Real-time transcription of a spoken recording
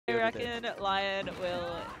I reckon Lion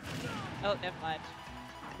will... Oh, never mind.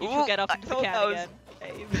 You should get off into the can again.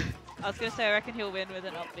 I was gonna say, I reckon he'll win with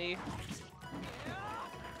an up B.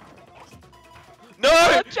 No!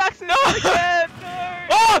 Oh, Jackson again! No!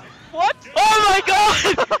 Oh! What? Oh my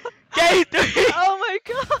god! Game 3! Oh my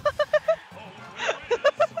god!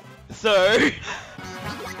 So...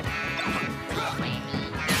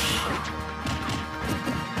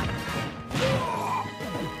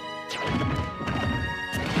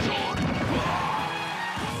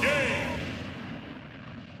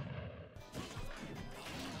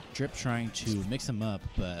 Drip trying to mix him up,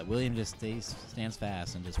 but William just stands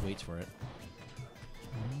fast and just waits for it.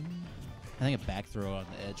 I think a back throw on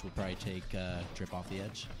the edge will probably take Drip off the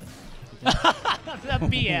edge. The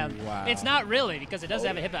BM. Wow. It's not really because it doesn't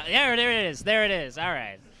have a hip. There it is. There it is. All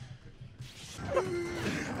right.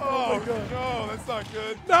 Oh no, that's not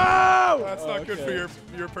good. No! That's not good for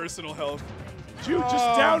your personal health. Dude,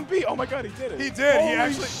 just down B. Oh my god, he did it. He did. Holy he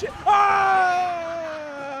actually. Shit. Ah!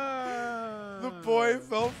 The boy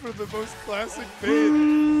fell for the most classic bait.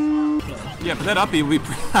 Yeah, but that up B will be.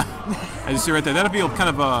 As you see right there, that up B will kind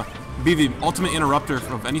of be the ultimate interrupter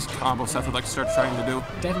of any combo Seth would like to start trying to do.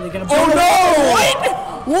 Definitely gonna. Oh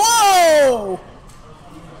no! What? Whoa!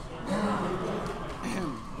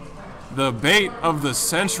 The bait of the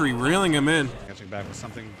century, reeling him in. Catching back with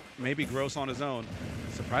something maybe gross on his own.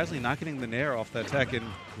 Surprisingly not getting the nair off that tech and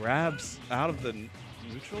grabs out of the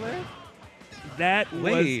neutral air. That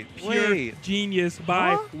was pure genius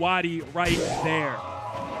by Wadi right there.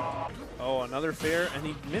 Oh, another fair, and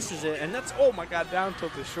he misses it, and that's, oh my god, down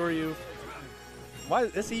tilt to assure you. Why,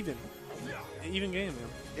 it's even. Even game, man.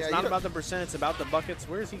 Yeah, it's not about the percent, it's about the buckets.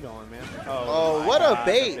 Where's he going, man? Oh, what a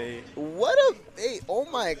bait. What a bait. Oh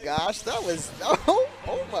my gosh, that was, oh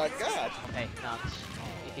my god. Hey, Nance,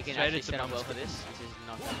 if you can actually set up well for this is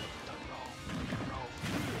not...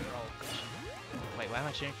 Wait, why am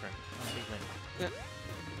I cheering for him?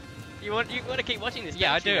 You want to keep watching this?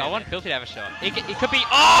 Yeah, I do. I want Filthy to have a shot. It could be...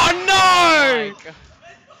 Oh, no!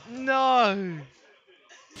 No!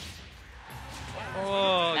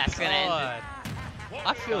 Oh, that's going to end it.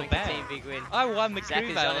 I feel bad. Big win. I won the Zack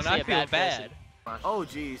battle and I feel bad. Oh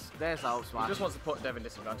jeez, there's out smash. He just wants to put Devin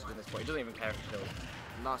disadvantage at this point. He doesn't even care if he kills.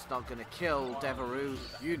 And that's not gonna kill Deveroo.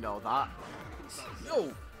 You know that.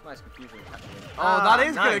 Oh, nice confusion. Oh, that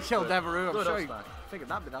is gonna kill Deveroo. I'm Good sure up you smash. figured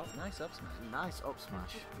that bit out. Nice up smash. Nice up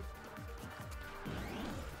smash.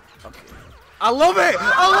 Okay. I love it!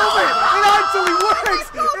 I love it! It actually works!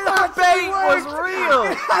 That bait was real!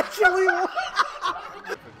 It actually works!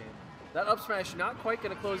 That up smash not quite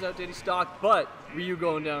going to close out Diddy stock, but Ryu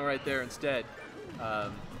going down right there instead.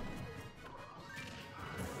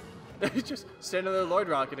 Just standing there Lloyd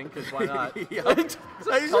rocketing, because why not?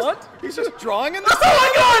 He's just drawing in the... Oh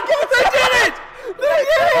my god! They did it! They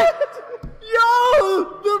did it! Yo!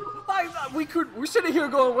 We're sitting here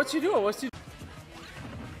going, what's he doing? What's he doing?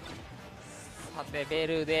 さてベ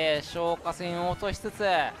ルで消火栓を落としつつ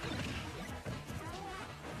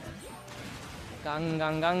ガンガ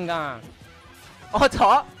ンガンガンおっとち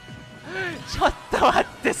ょっと待っ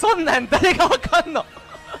てそんなん誰がわかんの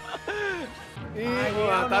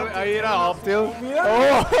Míralo,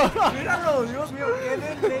 Dios mío, qué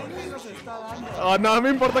deleite nos está dando. No me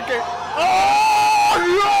importa que... ¡Oh,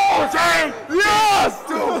 Dios! ¡Dios!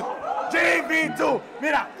 ¡Tú! JB2,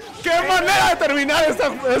 mira, qué manera de terminar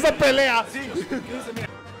esa pelea. Sí, dice, mira.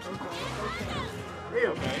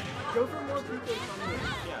 Okay. Go for more people from here.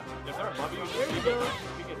 Yeah, if they're above you, there you go.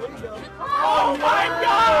 There you go. Oh my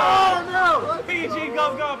god! Oh no! PG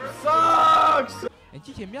Gov Gov sucks! Et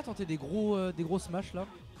qui aime bien tenter des gros smash là.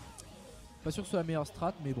 Pas sûr que ce soit la meilleure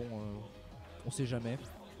strat, mais bon, on sait jamais.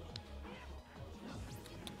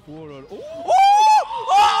 Oh là là. Oh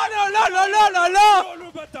là là là là là là! Oh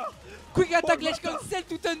le bâtard! Quick attack ledge cancel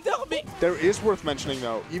to thunder, mais... There is worth mentioning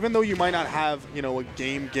though, even though you might not have, you know, a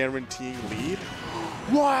game guaranteeing lead.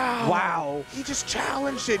 Wow! Wow! He just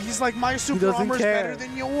challenged it. He's like, my super armor is better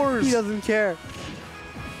than yours. He doesn't care.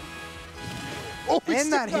 Oh,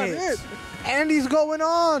 And that hits. And he's going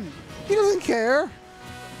on. He doesn't care.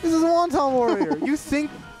 This is a Wonton Warrior. You think...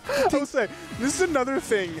 I'll say, this is another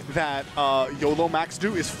thing that YOLO Max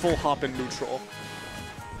do is full hop in neutral.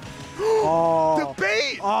 Oh. The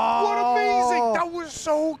bait! Oh. What amazing! That was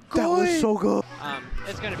so good! That was so good.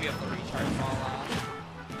 It's going to be able to recharge while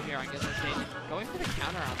here on Gizmo Station. Going for the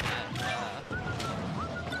counter on that.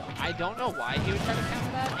 I don't know why he would try to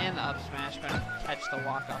counter that, and the up smash going to catch the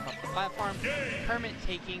walk off of the platform. Kermit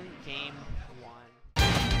taking game